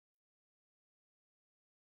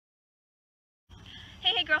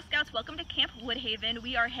Hey Girl Scouts, welcome to Camp Woodhaven.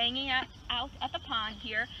 We are hanging out at the pond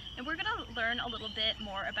here, and we're going to learn a little bit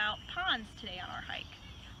more about ponds today on our hike.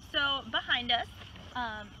 So behind us,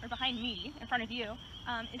 or behind me, in front of you,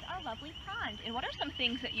 is our lovely pond. And what are some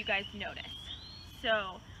things that you guys notice?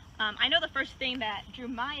 So I know the first thing that drew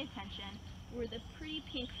my attention were the pretty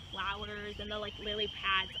pink flowers and the lily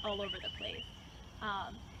pads all over the place.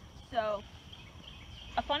 So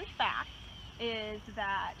a fun fact is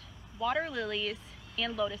that water lilies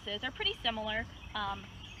and lotuses are pretty similar,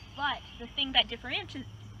 but the thing that differentiates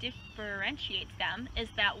them is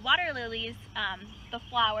that water lilies, the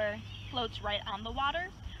flower floats right on the water,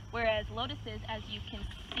 whereas lotuses, as you can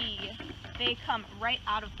see, they come right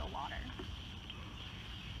out of the water.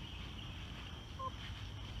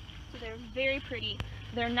 So they're very pretty.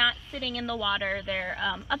 They're not sitting in the water, they're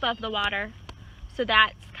above the water. So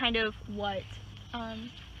that's kind of what,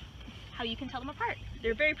 how you can tell them apart.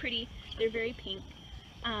 They're very pretty, they're very pink.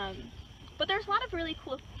 But there's a lot of really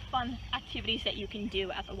cool, fun activities that you can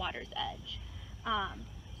do at the water's edge.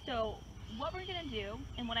 So what we're going to do,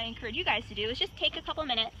 and what I encourage you guys to do, is just take a couple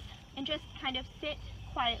minutes and just kind of sit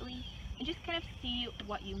quietly and just kind of see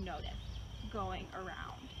what you notice going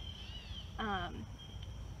around.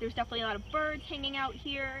 There's definitely a lot of birds hanging out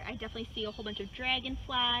here. I definitely see a whole bunch of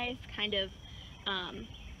dragonflies kind of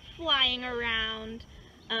flying around.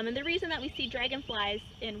 And the reason that we see dragonflies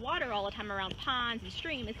in water all the time around ponds and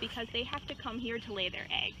streams is because they have to come here to lay their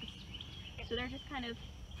eggs. So they're just kind of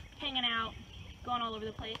hanging out, going all over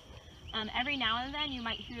the place. Every now and then you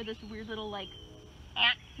might hear this weird little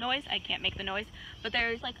noise. I can't make the noise, but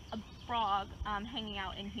there's like a frog hanging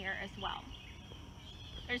out in here as well.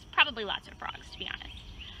 There's probably lots of frogs, to be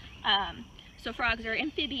honest. So frogs are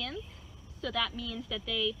amphibians, so that means that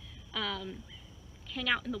they hang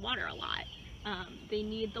out in the water a lot. They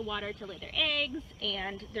need the water to lay their eggs,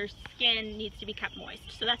 and their skin needs to be kept moist.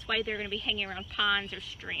 So that's why they're going to be hanging around ponds or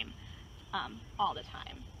stream all the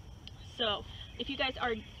time. So if you guys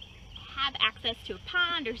have access to a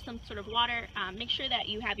pond or some sort of water, make sure that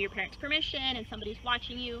you have your parents' permission and somebody's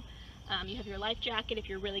watching you. You have your life jacket if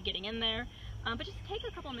you're really getting in there. But just take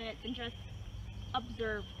a couple minutes and just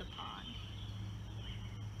observe the pond.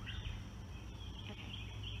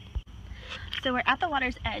 So we're at the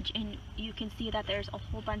water's edge, and you can see that there's a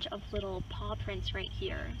whole bunch of little paw prints right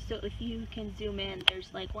here. So if you can zoom in,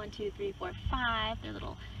 there's like 1, 2, 3, 4, 5, their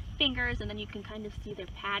little fingers, and then you can kind of see their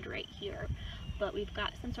pad right here. But we've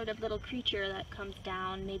got some sort of little creature that comes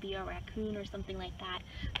down, maybe a raccoon or something like that,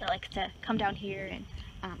 that likes to come down here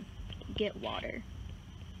and get water.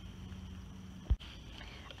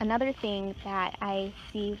 Another thing that I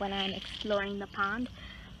see when I'm exploring the pond,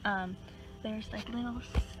 there's like little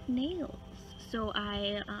snails. So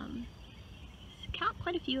I count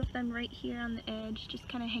quite a few of them right here on the edge, just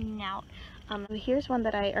kind of hanging out. Here's one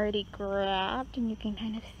that I already grabbed, and you can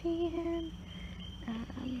kind of see him.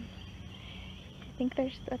 I think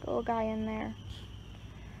there's like a little guy in there.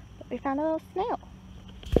 But we found a little snail.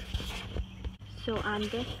 So on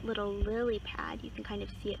this little lily pad, you can kind of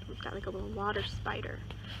see it. We've got like a little water spider.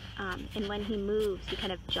 And when he moves, he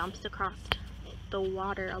kind of jumps across the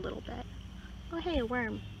water a little bit. Oh, hey, a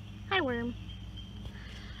worm. Hi, worm.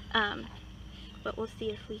 But we'll see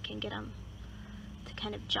if we can get him to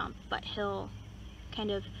kind of jump. But he'll kind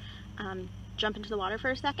of jump into the water for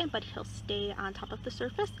a second, but he'll stay on top of the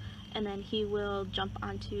surface, and then he will jump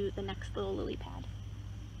onto the next little lily pad.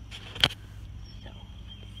 So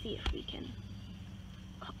let's see if we can.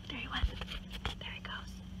 Oh, there he went. There he goes.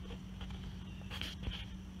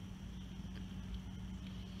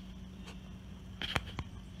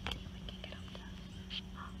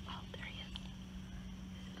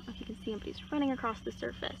 You can see him, but he's running across the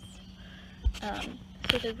surface.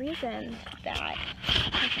 So the reason that,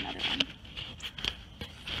 here's another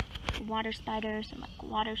one, water spiders and like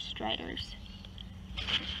water striders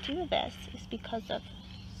do this is because of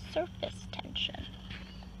surface tension.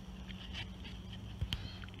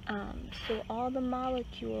 So all the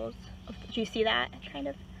molecules, do you see that kind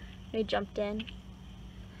of? They jumped in.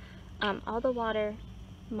 All the water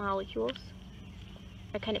molecules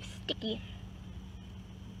are kind of sticky.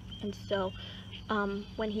 And so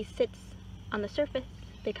when he sits on the surface,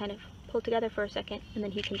 they kind of pull together for a second, and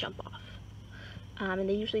then he can jump off. And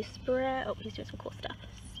they usually spread, oh, he's doing some cool stuff,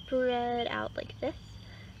 spread out like this,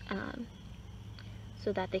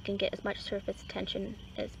 so that they can get as much surface tension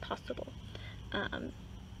as possible.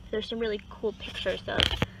 There's some really cool pictures of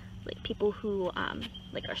like people who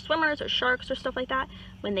like are swimmers or sharks or stuff like that.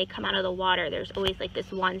 When they come out of the water, there's always like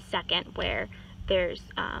this 1 second where there's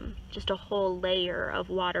just a whole layer of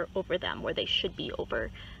water over them where they should be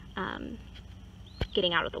over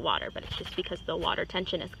getting out of the water, but it's just because the water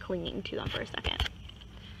tension is clinging to them for a second.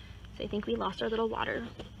 So I think we lost our little water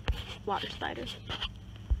spider.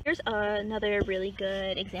 Here's another really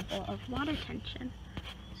good example of water tension.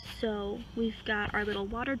 So we've got our little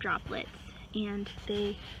water droplets, and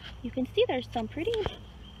you can see there's some pretty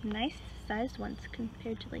nice sized ones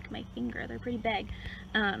compared to like my finger. They're pretty big,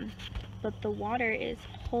 but the water is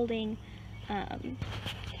holding, kind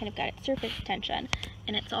of got its surface tension,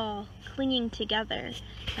 and it's all clinging together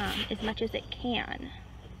as much as it can.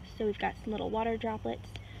 So we've got some little water droplets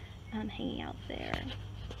hanging out there.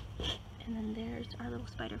 And then there's our little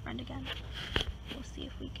spider friend again. We'll see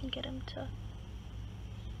if we can get him to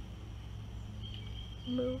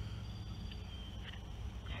move.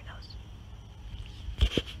 There he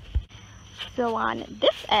goes. So on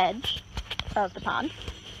this edge of the pond,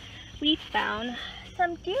 we found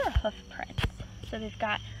some deer hoof prints. So they've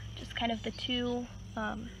got just kind of the two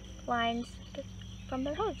lines from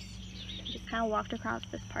their hooves. Just kind of walked across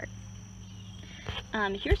this part.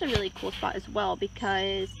 Here's a really cool spot as well,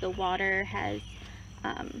 because the water has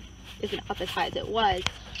isn't up as high as it was,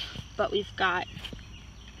 but we've got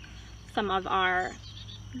some of our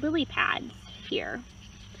lily pads here,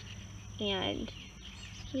 and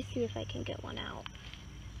let me see if I can get one out.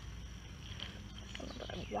 I don't know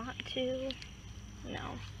that I want to.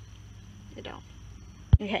 No, I don't.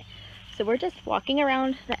 Okay, so we're just walking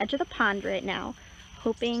around the edge of the pond right now,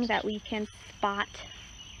 hoping that we can spot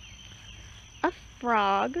a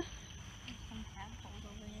frog. There's some tadpoles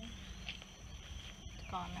over here.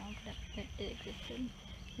 It's gone now, but it existed.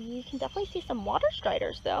 You can definitely see some water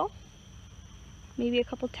striders though. Maybe a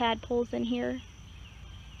couple tadpoles in here.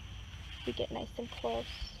 We get nice and close.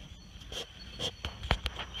 See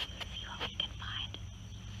what we can find.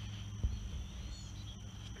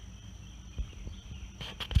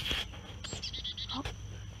 Oh,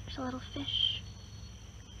 there's a little fish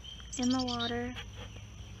in the water.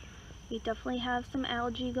 We definitely have some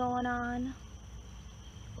algae going on.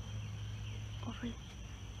 Over,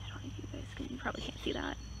 I don't know if you guys can, you probably can't see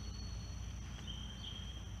that.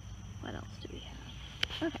 What else do we have?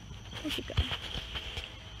 Okay, we'll keep going.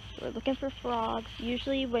 So we're looking for frogs.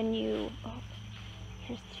 Usually when you, oh,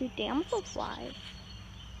 here's two damselflies.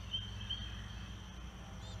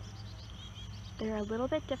 They're a little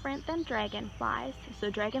bit different than dragonflies. So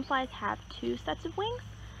dragonflies have two sets of wings,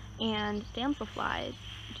 and damselflies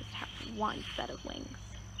just have one set of wings.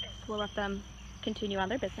 So we'll let them continue on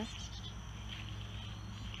their business.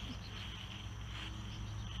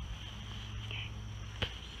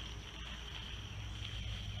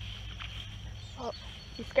 Oh,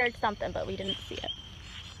 we scared something, but we didn't see it.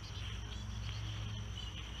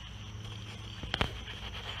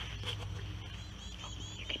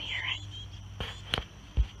 You can hear it.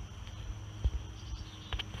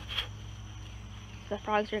 The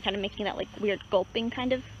frogs are kind of making that like weird gulping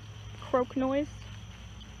kind of croak noise.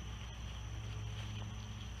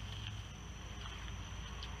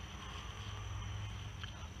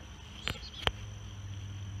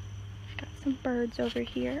 Got some birds over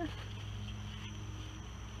here.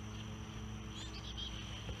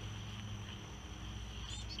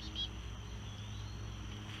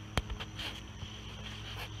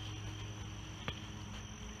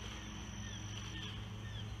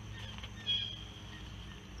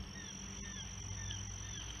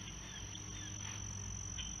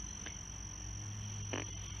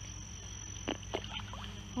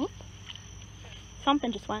 Oh,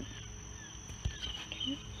 something just went.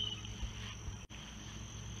 Okay.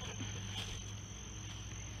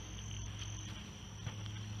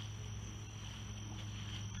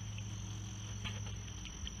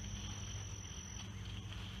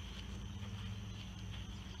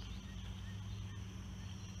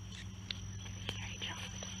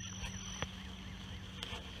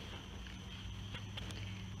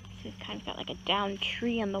 So we've kind of got like a downed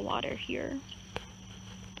tree in the water here,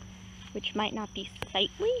 which might not be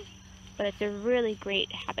sightly, but it's a really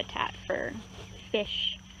great habitat for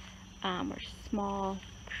fish or small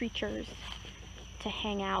creatures to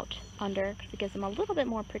hang out under, because it gives them a little bit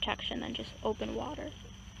more protection than just open water.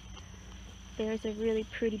 There's a really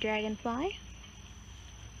pretty dragonfly. I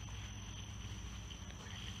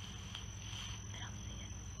don't see it.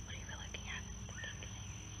 What are you looking at?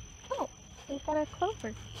 Oh, we've got a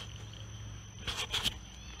clover.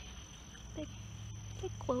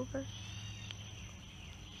 Big clover.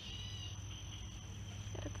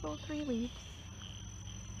 Got its little 3 leaves.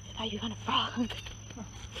 I thought you were gonna frog.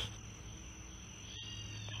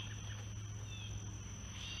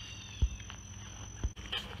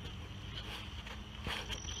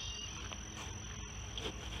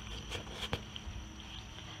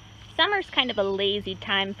 summer's kind of a lazy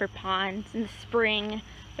time for ponds. In the spring,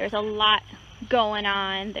 there's a lot going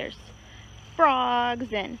on. There's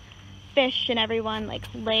frogs and fish and everyone like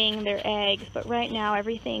laying their eggs, but right now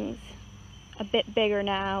everything's a bit bigger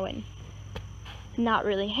now and not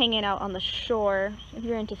really hanging out on the shore. If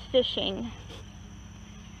you're into fishing,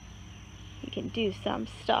 you can do some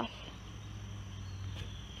stuff.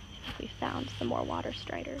 We found some more water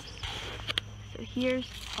striders. So here's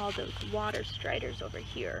all those water striders over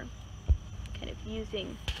here, kind of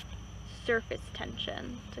using surface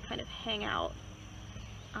tension to kind of hang out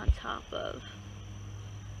on top of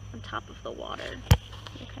the water.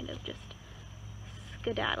 They're kind of just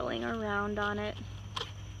skedaddling around on it,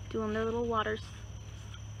 doing their little water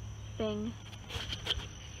thing.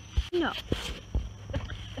 No.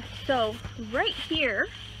 So right here,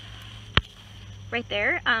 right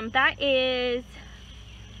there, that is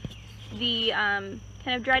the kind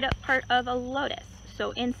of dried up part of a lotus.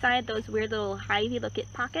 So inside those weird little hivey look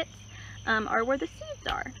at pockets are where the seeds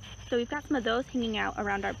are. So we've got some of those hanging out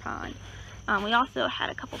around our pond. We also had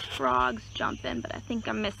a couple frogs jump in, but I think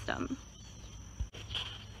I missed them.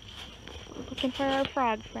 Looking for our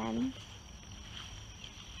frog friends.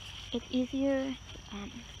 It's easier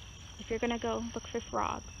if you're gonna go look for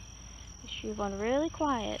frogs. Make sure you're going really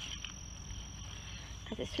quiet,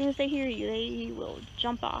 because as soon as they hear you, they will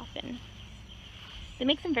jump off, and they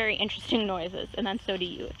make some very interesting noises, and then so do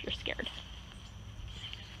you if you're scared.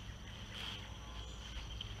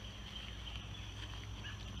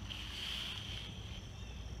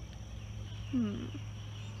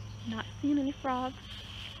 Not seeing any frogs.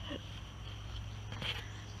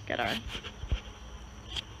 Got our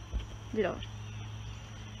little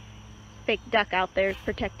fake duck out there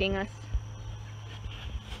protecting us.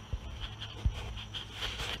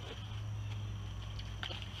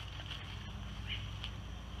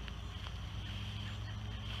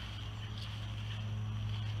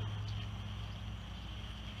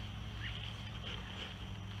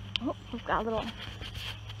 Oh, we've got a little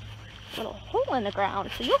hole in the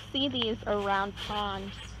ground. So you'll see these around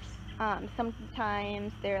ponds.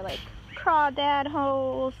 Sometimes they're like crawdad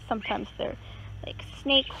holes, sometimes they're like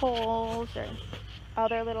snake holes or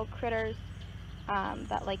other little critters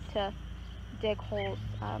that like to dig holes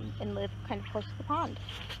and live kind of close to the pond.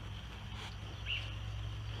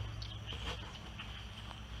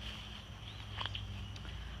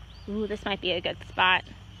 Ooh, this might be a good spot.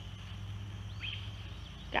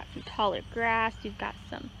 Got some taller grass, you've got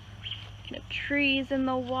some kind of trees in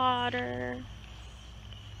the water.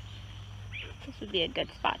 This would be a good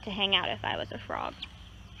spot to hang out if I was a frog.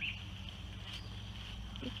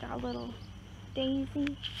 We've got a little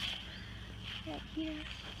daisy right here.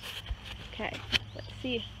 Okay, let's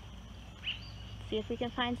see if we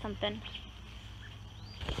can find something.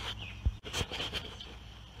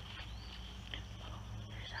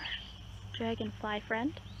 There's our dragonfly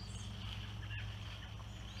friend.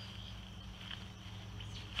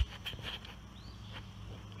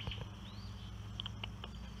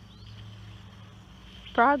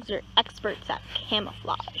 Frogs are experts at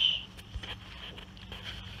camouflage.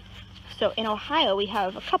 So in Ohio we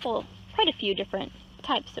have quite a few different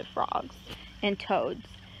types of frogs and toads.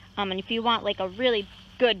 And if you want like a really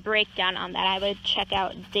good breakdown on that, I would check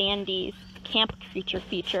out Dandy's camp creature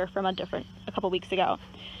feature from a couple weeks ago.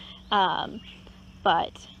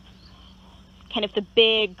 But kind of the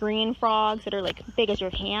big green frogs that are like big as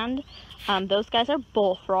your hand, those guys are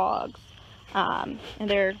bullfrogs. And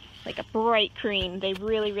they're like a bright green. They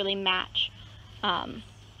really match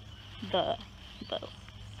the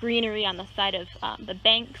greenery on the side of the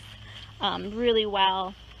banks really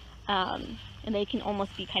well, and they can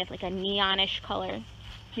almost be kind of like a neonish color.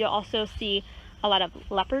 You'll also see a lot of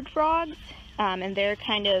leopard frogs, and they're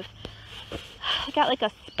kind of got like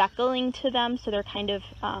a speckling to them, so they're kind of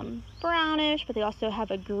brownish, but they also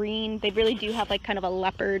have a green. They really do have like kind of a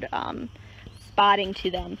leopard spotting to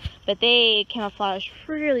them, but they camouflage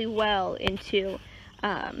really well into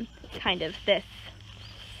kind of this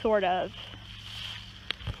sort of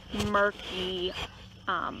murky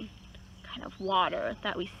kind of water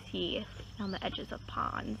that we see on the edges of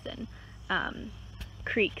ponds and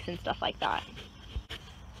creeks and stuff like that.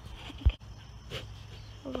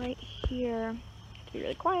 Right here, have to be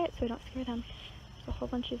really quiet so I don't scare them. There's a whole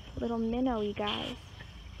bunch of little minnowy guys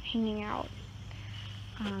hanging out.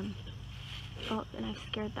 Oh, and I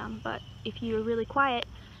scared them, but if you were really quiet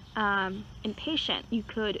and patient, you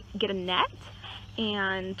could get a net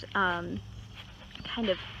and kind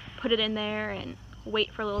of put it in there and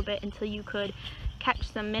wait for a little bit until you could catch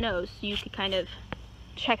some minnows, so you could kind of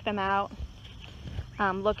check them out,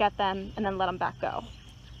 look at them, and then let them back go.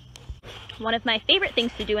 One of my favorite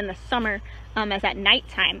things to do in the summer is at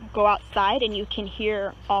nighttime, go outside and you can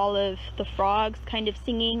hear all of the frogs kind of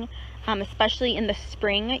singing, especially in the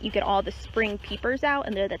spring. You get all the spring peepers out,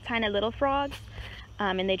 and they're the tiny little frogs,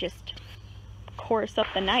 and they just chorus up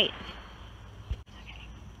the night.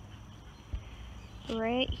 Okay.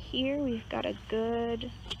 Right here we've got a good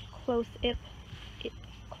close-ish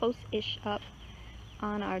up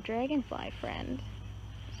on our dragonfly friend.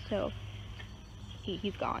 So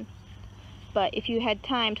he's gone. But if you had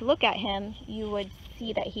time to look at him, you would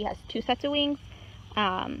see that he has 2 sets of wings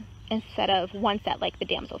instead of 1 set like the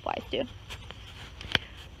damselflies do.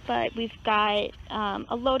 But we've got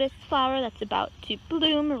a lotus flower that's about to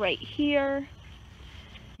bloom right here.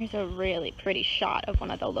 Here's a really pretty shot of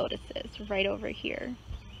one of the lotuses right over here.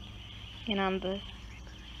 And on the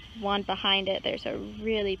one behind it, there's a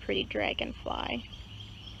really pretty dragonfly.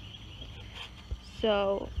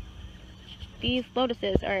 So these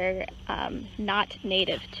lotuses are not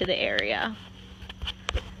native to the area.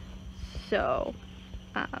 So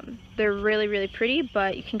they're really, really pretty,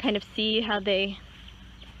 but you can kind of see how they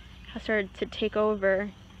have started to take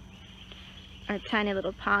over our tiny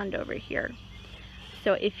little pond over here.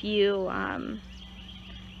 So if you are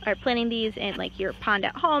planting these in like your pond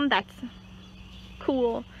at home, that's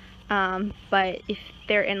cool. But if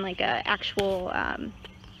they're in like a actual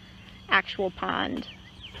pond,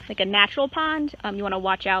 like a natural pond, you want to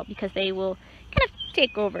watch out because they will kind of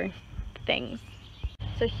take over things.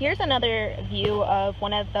 So here's another view of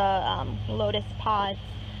one of the lotus pods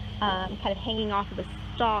kind of hanging off of a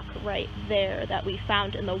stalk right there that we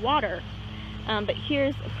found in the water. But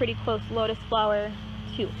here's a pretty close lotus flower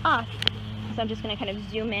to us. So I'm just going to kind of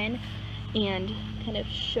zoom in and kind of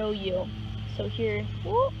show you. So here,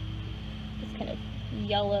 whoop, this kind of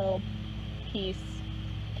yellow piece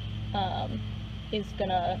is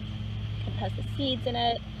gonna kind of has the seeds in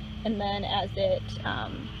it, and then as it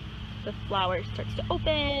the flower starts to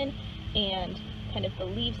open and kind of the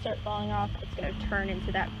leaves start falling off, it's going to turn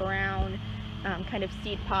into that brown kind of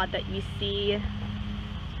seed pod that you see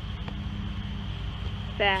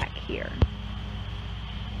back here.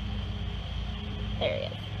 There he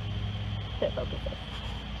is. There focuses.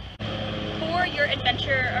 For your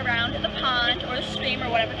adventure around the pond or the stream or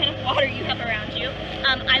whatever kind of water you have around you,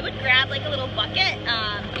 I would grab like a little bucket.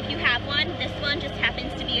 If you have one, this one just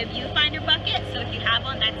happens to be a viewfinder bucket, so if you have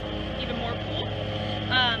one, that's even more cool.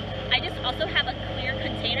 I just also have a clear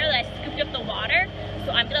container that I scooped up the water,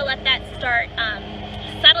 so I'm gonna let that start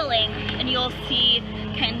settling, and you'll see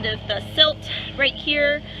kind of the silt right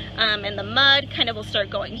here, and the mud kind of will start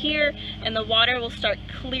going here, and the water will start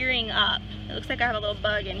clearing up. It looks like I have a little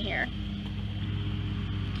bug in here.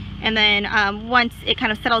 And then once it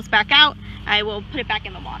kind of settles back out, I will put it back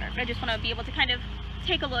in the water. But I just want to be able to kind of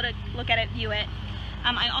take a look at it, view it.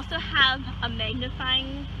 I also have a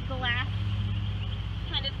magnifying glass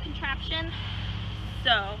kind of contraption.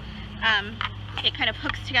 So it kind of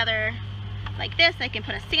hooks together like this. I can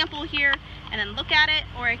put a sample here and then look at it,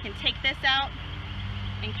 or I can take this out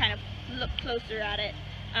and kind of look closer at it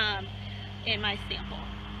in my sample.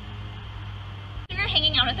 When we were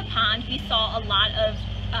hanging out at the pond, we saw a lot of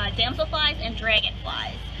damselflies and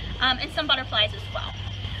dragonflies, and some butterflies as well.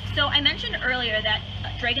 So I mentioned earlier that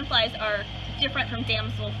dragonflies are different from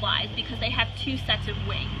damselflies because they have 2 sets of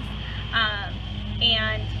wings,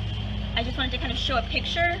 and I just wanted to kind of show a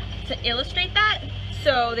picture to illustrate that.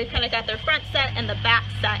 So they've kind of got their front set and the back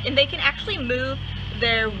set, and they can actually move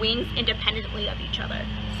their wings independently of each other.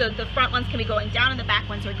 So the front ones can be going down and the back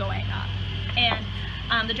ones are going up. And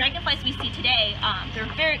the dragonflies we see today, they're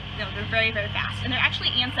very, very fast, and they're actually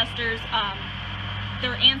ancestors.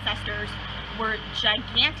 Their ancestors were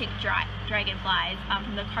gigantic dragonflies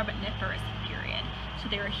from the Carboniferous period. So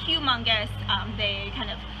they were humongous. They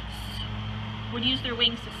kind of would use their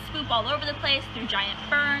wings to swoop all over the place through giant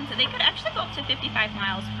ferns. They could actually go up to 55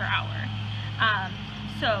 miles per hour.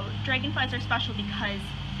 So dragonflies are special because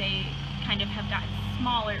they kind of have gotten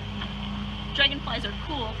smaller. Dragonflies are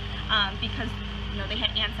cool because they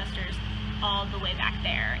had ancestors all the way back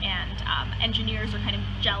there, and engineers are kind of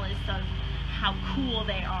jealous of how cool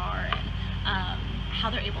they are and how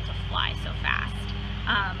they're able to fly so fast.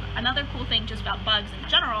 Another cool thing just about bugs in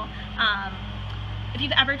general, if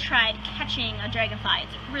you've ever tried catching a dragonfly,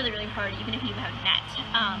 it's really, really hard, even if you have a net.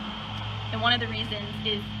 And one of the reasons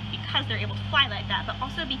is because they're able to fly like that, but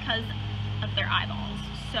also because of their eyeballs.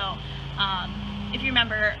 So if you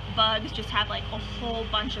remember, bugs just have like a whole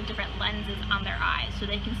bunch of different lenses on their eyes, so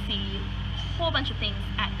they can see a whole bunch of things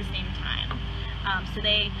at the same time. So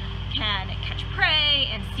they can catch prey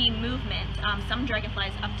and see movement. Some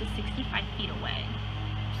dragonflies up to 65 feet away.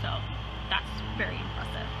 So that's very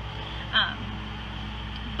impressive.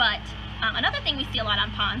 Another thing we see a lot on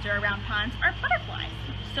ponds or around ponds are butterflies.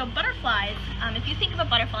 So butterflies, if you think of a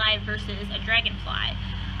butterfly versus a dragonfly,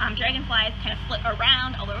 dragonflies kind of flit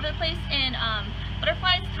around all over the place, and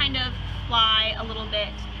butterflies kind of fly a little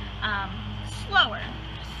bit slower.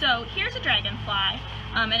 So here's a dragonfly,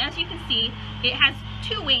 and as you can see, it has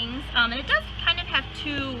two wings, and it does kind of have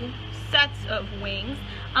two sets of wings,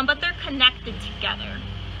 but they're connected together.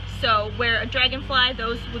 So where a dragonfly,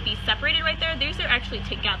 those would be separated right there, these are actually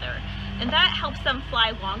together. And that helps them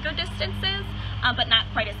fly longer distances, but not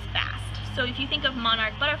quite as fast. So if you think of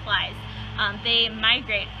monarch butterflies, they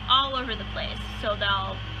migrate all over the place. So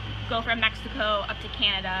they'll go from Mexico up to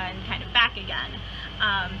Canada and kind of back again.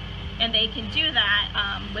 And they can do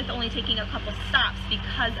that with only taking a couple stops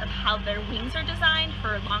because of how their wings are designed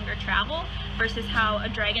for longer travel versus how a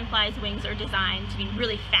dragonfly's wings are designed to be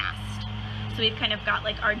really fast. So we've kind of got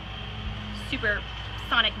like our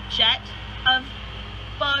supersonic jet of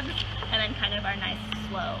bugs, and then kind of our nice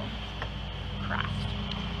slow craft.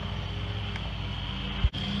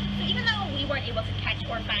 So even though we weren't able to catch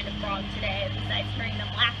or find a frog today, besides hearing them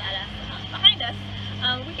laugh at us behind us,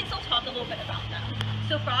 we can still talk a little bit about them.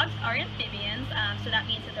 So frogs are amphibians, so that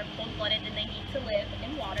means that they're cold-blooded and they need to live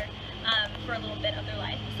in water for a little bit of their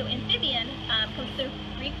life. So amphibian comes from the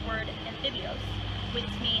Greek word amphibios, which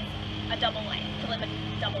means a double life, to live a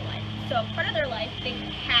double life. So part of their life, they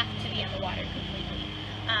have to be in the water completely.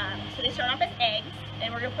 So they start off as eggs,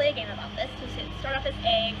 and we're going to play a game about this. So they start off as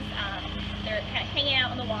eggs, they're kind of hanging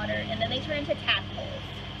out in the water, and then they turn into tadpoles.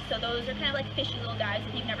 So those are kind of like fishy little guys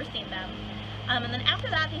if you've never seen them. And then after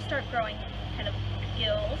that, they start growing kind of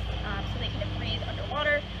gills, so they can breathe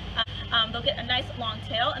underwater. They'll get a nice long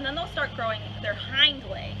tail, and then they'll start growing their hind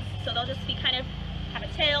legs. So they'll just be kind of have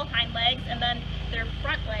a tail, hind legs, and then their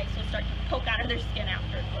front legs will start to poke out of their skin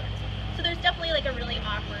afterwards. So there's definitely like a really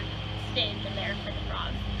awkward stage in there for the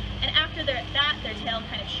frogs. And after that, their tail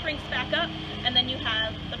kind of shrinks back up, and then you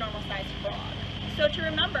have the normal sized frog. So to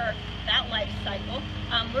remember that life cycle,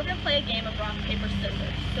 we're going to play a game of rock, paper,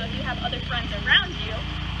 scissors. So if you have other friends around you,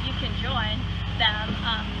 you can join them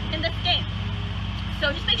in this game.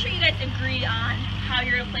 So just make sure you guys agree on how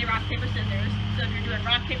you're going to play rock, paper, scissors. So if you're doing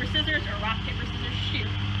rock, paper, scissors, or rock, paper, scissors, shoot,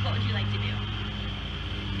 what would you like to do?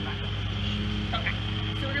 Rock, paper, scissors, shoot. Okay,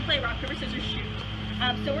 so we're going to play rock, paper, scissors, shoot.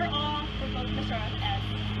 So we're both going to start off as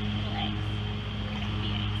little eggs.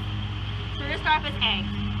 So we're going to start off as eggs.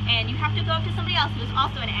 And you have to go up to somebody else who is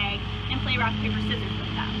also an egg and play rock, paper, scissors with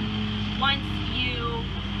them. Once you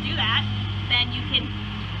do that, then you can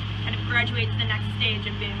kind of graduate to the next stage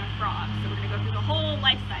of being a frog. So we're going to go through the whole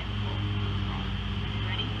life cycle.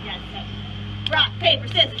 Ready? Yes. Rock, paper,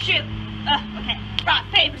 scissors, shoot. Okay. Rock,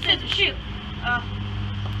 paper, scissors, shoot.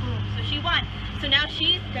 So she won. So now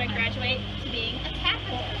she's going to graduate to being a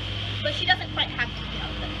tadpole. But she doesn't quite have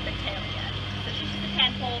the tail yet. So she's just a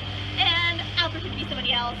tadpole. And I'll pretend to be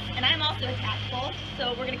somebody else. And I'm also a tadpole.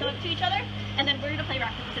 So we're going to come up to each other. And then we're going to play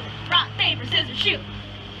rock, paper, scissors. Rock, paper, scissors, shoot.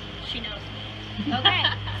 She knows me. Okay.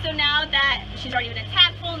 So now that she's already been a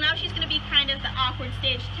tadpole, now she's going to be kind of the awkward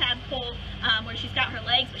stage tadpole where she's got her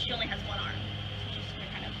legs, but she only has one arm. So she's going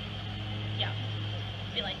to kind of,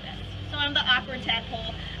 be like this. So I'm the awkward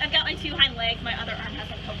tadpole. I've got my two hind legs. My other arm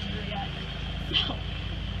hasn't poked through yet. So,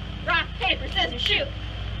 rock, paper, scissors, shoot.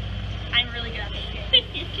 I'm really good at this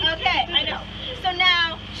game. Okay, I know. So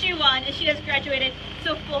now she won, and she just graduated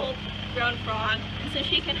to a full-grown frog. And so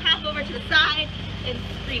she can hop over to the side and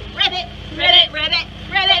scream, ribbit, ribbit, ribbit,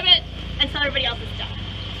 ribbit, ribbit, until everybody else is done.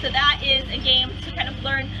 So that is a game to kind of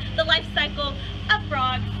learn the life cycle of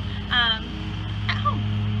frogs at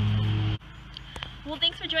home. Well,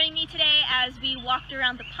 thanks for joining me today as we walked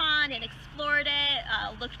around the pond and explored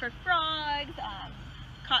it, looked for frogs,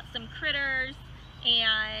 caught some critters,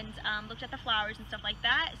 and looked at the flowers and stuff like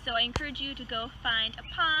that. So I encourage you to go find a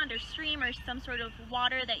pond or stream or some sort of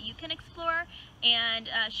water that you can explore and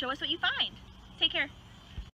show us what you find. Take care.